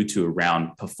to allude to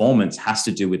around performance has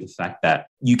to do with the fact that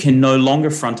you can no longer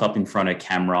front up in front of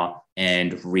camera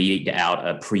and read out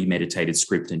a premeditated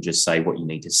script and just say what you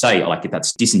need to say. Like, if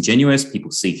that's disingenuous,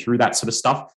 people see through that sort of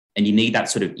stuff. And you need that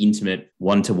sort of intimate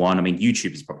one-to-one. I mean,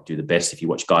 YouTubers probably do the best if you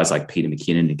watch guys like Peter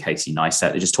McKinnon and Casey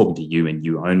Neistat. They're just talking to you and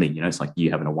you only. It's like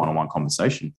you having a one-on-one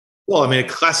conversation. Well, I mean, a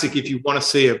classic, if you want to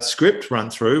see a script run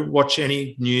through, watch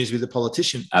any news with a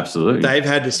politician. Absolutely. They've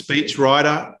had a speech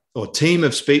writer or team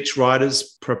of speech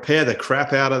writers prepare the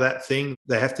crap out of that thing.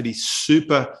 They have to be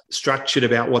super structured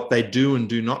about what they do and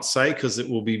do not say, because it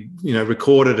will be,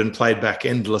 recorded and played back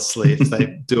endlessly if they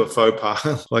do a faux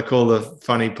pas, like all the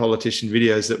funny politician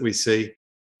videos that we see.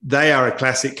 They are a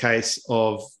classic case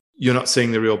of you're not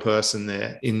seeing the real person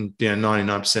there in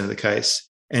 99% of the case.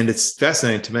 And it's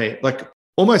fascinating to me. Like,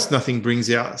 almost nothing brings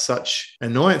out such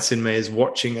annoyance in me as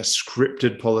watching a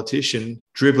scripted politician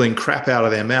dribbling crap out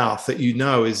of their mouth that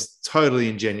is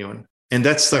totally ingenuine. And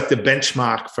that's like the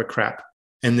benchmark for crap.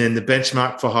 And then the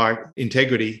benchmark for high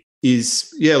integrity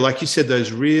is, like you said,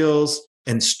 those reels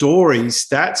and stories.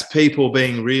 That's people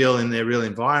being real in their real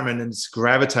environment, and it's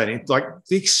gravitating. Like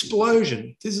the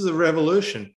explosion. This is a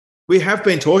revolution. We have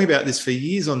been talking about this for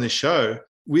years on this show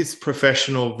with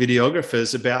professional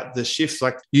videographers about the shifts.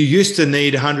 Like, you used to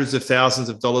need hundreds of thousands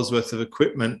of dollars worth of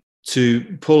equipment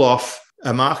to pull off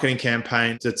a marketing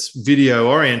campaign that's video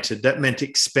oriented. That meant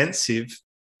expensive.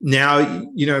 Now,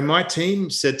 my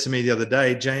team said to me the other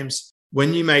day, James,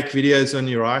 when you make videos on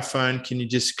your iPhone, can you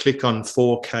just click on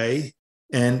 4K?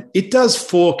 And it does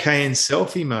 4K in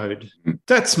selfie mode.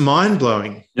 That's mind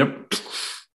blowing. Yep.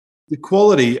 The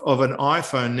quality of an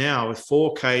iPhone now with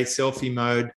 4K selfie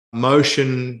mode,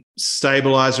 motion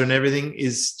stabilizer and everything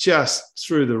is just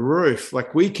through the roof.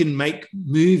 Like, we can make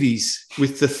movies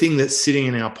with the thing that's sitting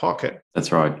in our pocket.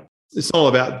 That's right. It's all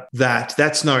about that.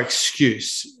 That's no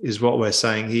excuse, is what we're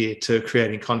saying here, to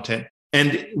creating content.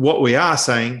 And what we are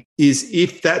saying is,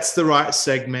 if that's the right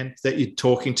segment that you're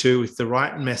talking to with the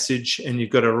right message, and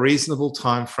you've got a reasonable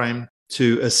time frame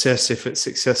to assess if it's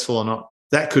successful or not,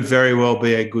 that could very well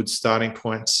be a good starting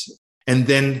point. And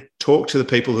then talk to the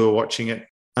people who are watching it,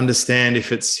 understand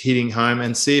if it's hitting home,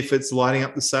 and see if it's lighting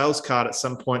up the sales card at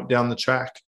some point down the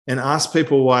track, and ask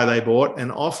people why they bought.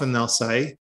 And often they'll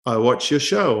say, I watch your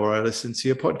show, or I listen to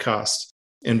your podcast.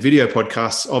 And video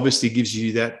podcasts obviously gives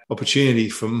you that opportunity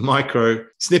for micro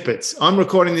snippets. I'm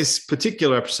recording this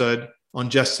particular episode on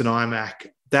just an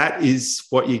iMac. That is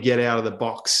what you get out of the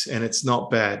box, and it's not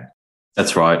bad.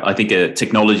 That's right. I think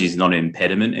technology is not an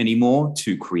impediment anymore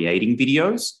to creating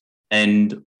videos.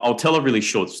 And I'll tell a really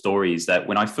short story, is that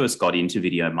when I first got into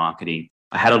video marketing,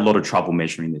 I had a lot of trouble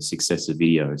measuring the success of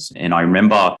videos. And I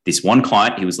remember this one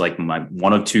client, he was like my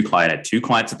one of two clients. I had two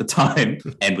clients at the time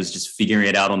and was just figuring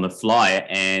it out on the fly.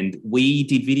 And we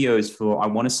did videos for, I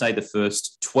want to say, the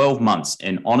first 12 months.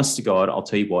 And honest to God, I'll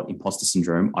tell you what, imposter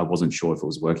syndrome, I wasn't sure if it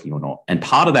was working or not. And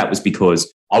part of that was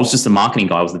because I was just a marketing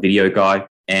guy. I was the video guy.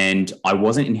 And I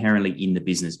wasn't inherently in the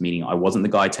business, meaning I wasn't the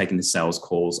guy taking the sales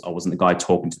calls. I wasn't the guy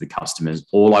talking to the customers.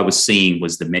 All I was seeing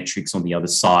was the metrics on the other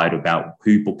side about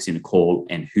who books in a call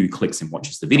and who clicks and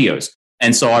watches the videos.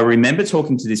 And so I remember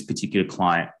talking to this particular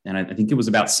client, and I think it was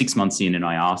about 6 months in, and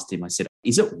I asked him, I said,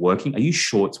 is it working? Are you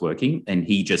sure it's working? And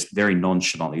he just very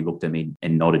nonchalantly looked at me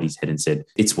and nodded his head and said,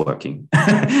 it's working.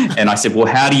 And I said, well,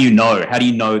 how do you know? How do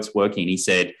you know it's working? And he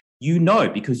said, You know,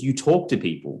 because you talk to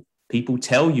people. People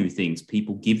tell you things.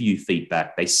 People give you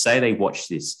feedback. They say they watched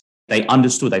this. They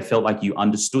understood. They felt like you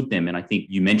understood them. And I think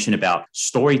you mentioned about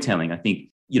storytelling. I think,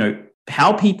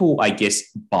 how people, I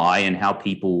guess, buy and how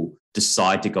people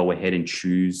decide to go ahead and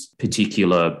choose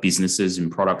particular businesses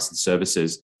and products and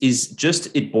services is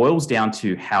just, it boils down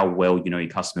to how well you know your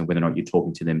customer, whether or not you're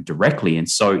talking to them directly. And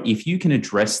so if you can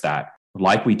address that,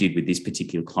 like we did with this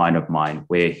particular client of mine,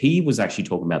 where he was actually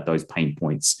talking about those pain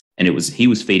points and he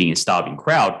was feeding a starving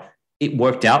crowd, it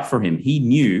worked out for him. He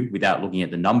knew without looking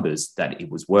at the numbers that it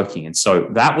was working. And so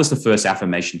that was the first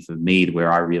affirmation for me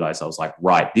where I realized I was like,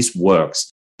 right, this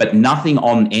works. But nothing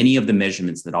on any of the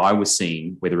measurements that I was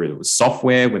seeing, whether it was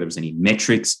software, whether it was any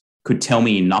metrics, could tell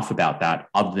me enough about that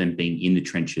other than being in the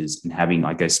trenches and having,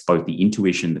 I guess, both the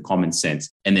intuition, the common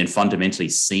sense, and then fundamentally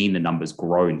seeing the numbers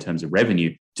grow in terms of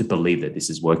revenue to believe that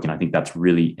this is working. I think that's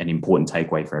really an important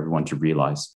takeaway for everyone to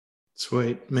realize.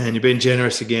 Sweet. Man, you've been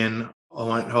generous again. I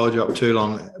won't hold you up too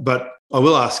long, but I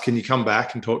will ask, can you come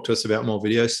back and talk to us about more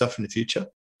video stuff in the future?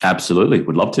 Absolutely.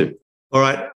 Would love to. All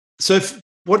right. So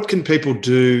what can people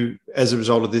do as a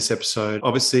result of this episode?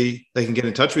 Obviously, they can get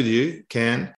in touch with you,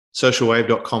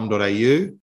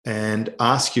 socialwave.com.au, and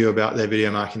ask you about their video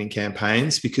marketing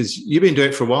campaigns because you've been doing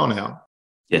it for a while now.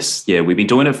 Yes. Yeah. We've been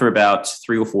doing it for about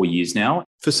 3 or 4 years now.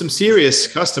 For some serious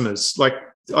customers, like,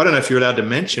 I don't know if you're allowed to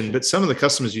mention, but some of the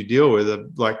customers you deal with are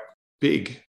like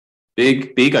big.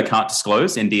 Big. I can't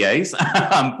disclose NDAs,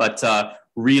 but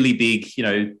really big,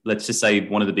 let's just say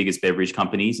one of the biggest beverage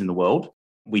companies in the world.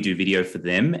 We do video for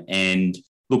them. And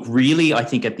look, really, I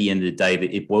think at the end of the day,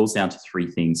 that it boils down to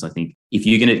 3 things. I think if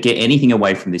you're going to get anything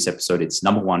away from this episode, it's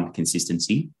number 1,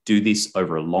 consistency. Do this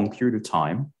over a long period of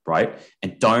time, right?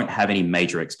 And don't have any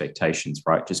major expectations,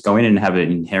 right? Just go in and have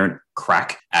an inherent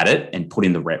crack at it and put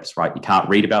in the reps, right? You can't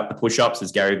read about the push-ups,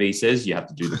 as Gary Vee says. You have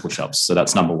to do the push-ups. So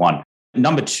that's number 1.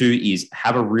 Number 2 is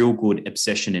have a real good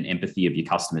obsession and empathy of your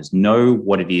customers. Know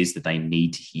what it is that they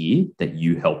need to hear that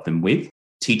you help them with.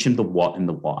 Teach them the what and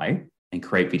the why and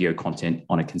create video content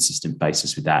on a consistent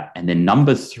basis with that. And then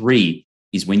number 3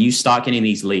 is when you start getting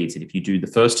these leads, and if you do the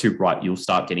first 2 right, you'll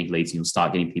start getting leads and you'll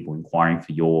start getting people inquiring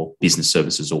for your business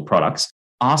services or products.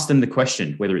 Ask them the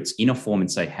question, whether it's in a form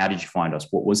and say, how did you find us?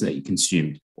 What was it that you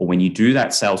consumed? Or when you do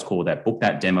that sales call, book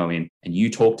that demo in and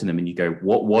you talk to them and you go,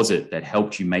 what was it that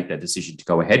helped you make that decision to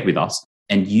go ahead with us?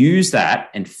 And use that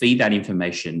and feed that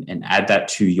information and add that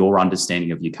to your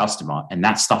understanding of your customer. And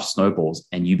that stuff snowballs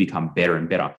and you become better and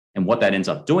better. And what that ends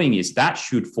up doing is that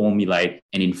should formulate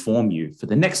and inform you for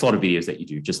the next lot of videos that you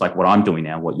do, just like what I'm doing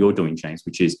now, what you're doing, James,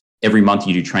 which is every month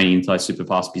you do training inside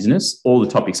Superfast Business. All the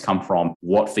topics come from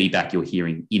what feedback you're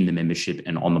hearing in the membership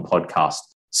and on the podcast.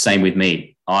 Same with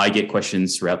me. I get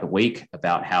questions throughout the week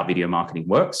about how video marketing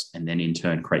works and then in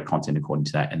turn create content according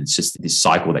to that. And it's just this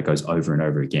cycle that goes over and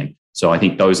over again. So I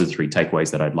think those are the 3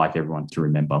 takeaways that I'd like everyone to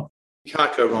remember. You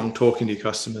can't go wrong talking to your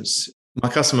customers. My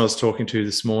customer I was talking to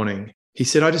this morning, he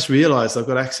said, I just realized I've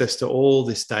got access to all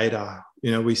this data.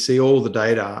 We see all the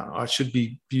data. I should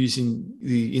be using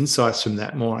the insights from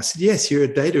that more. I said, yes, you're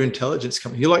a data intelligence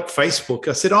company. You're like Facebook.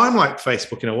 I said, I'm like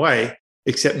Facebook in a way,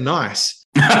 except nice.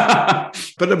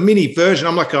 But a mini version.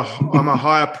 I'm a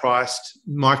higher priced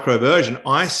micro version.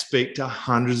 I speak to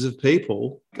hundreds of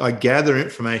people. I gather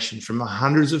information from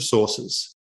hundreds of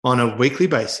sources on a weekly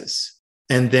basis.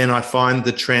 And then I find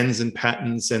the trends and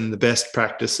patterns and the best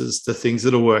practices, the things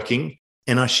that are working.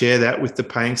 And I share that with the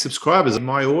paying subscribers.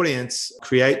 My audience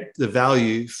create the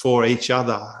value for each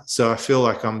other. So I feel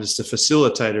like I'm just a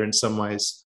facilitator in some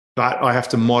ways, but I have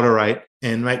to moderate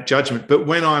and make judgment. But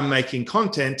when I'm making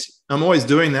content, I'm always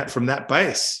doing that from that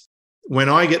base. When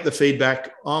I get the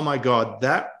feedback, oh my God,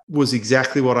 that was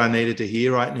exactly what I needed to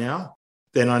hear right now,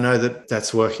 then I know that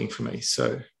that's working for me.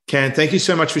 So Ken, thank you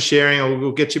so much for sharing.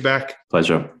 We'll get you back.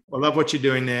 Pleasure. I love what you're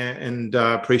doing there and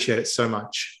appreciate it so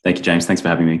much. Thank you, James. Thanks for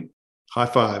having me. High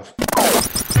five.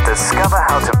 Discover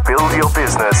how to build your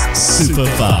business super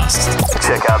fast.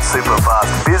 Check out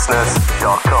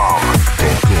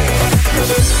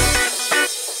superfastbusiness.com.